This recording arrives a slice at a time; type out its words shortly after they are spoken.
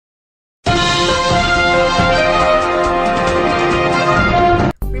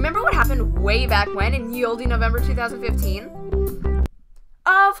back when, in ye olde November 2015?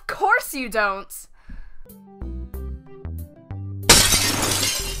 Of course you don't!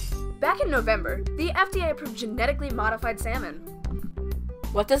 Back in November, the FDA approved genetically modified salmon.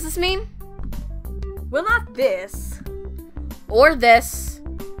 What does this mean? Well, not this. Or this.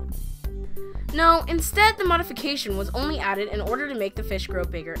 No, instead the modification was only added in order to make the fish grow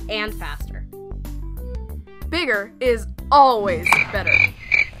bigger and faster. Bigger is always better.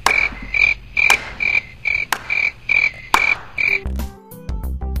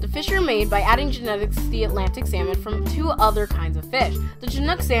 The fish are made by adding genetics to the Atlantic salmon from two other kinds of fish, the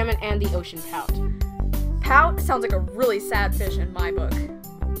Chinook salmon and the ocean pout. Pout sounds like a really sad fish in my book.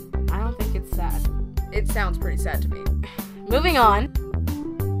 I don't think it's sad. It sounds pretty sad to me. Moving on.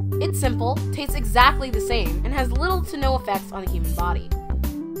 It's simple, tastes exactly the same, and has little to no effects on the human body.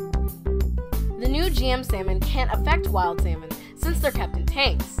 The new GM salmon can't affect wild salmon since they're kept in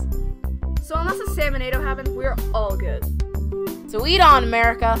tanks. So unless a salmonado happens, we're all good. So eat on,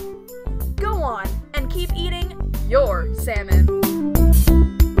 America! Go on and keep eating your salmon.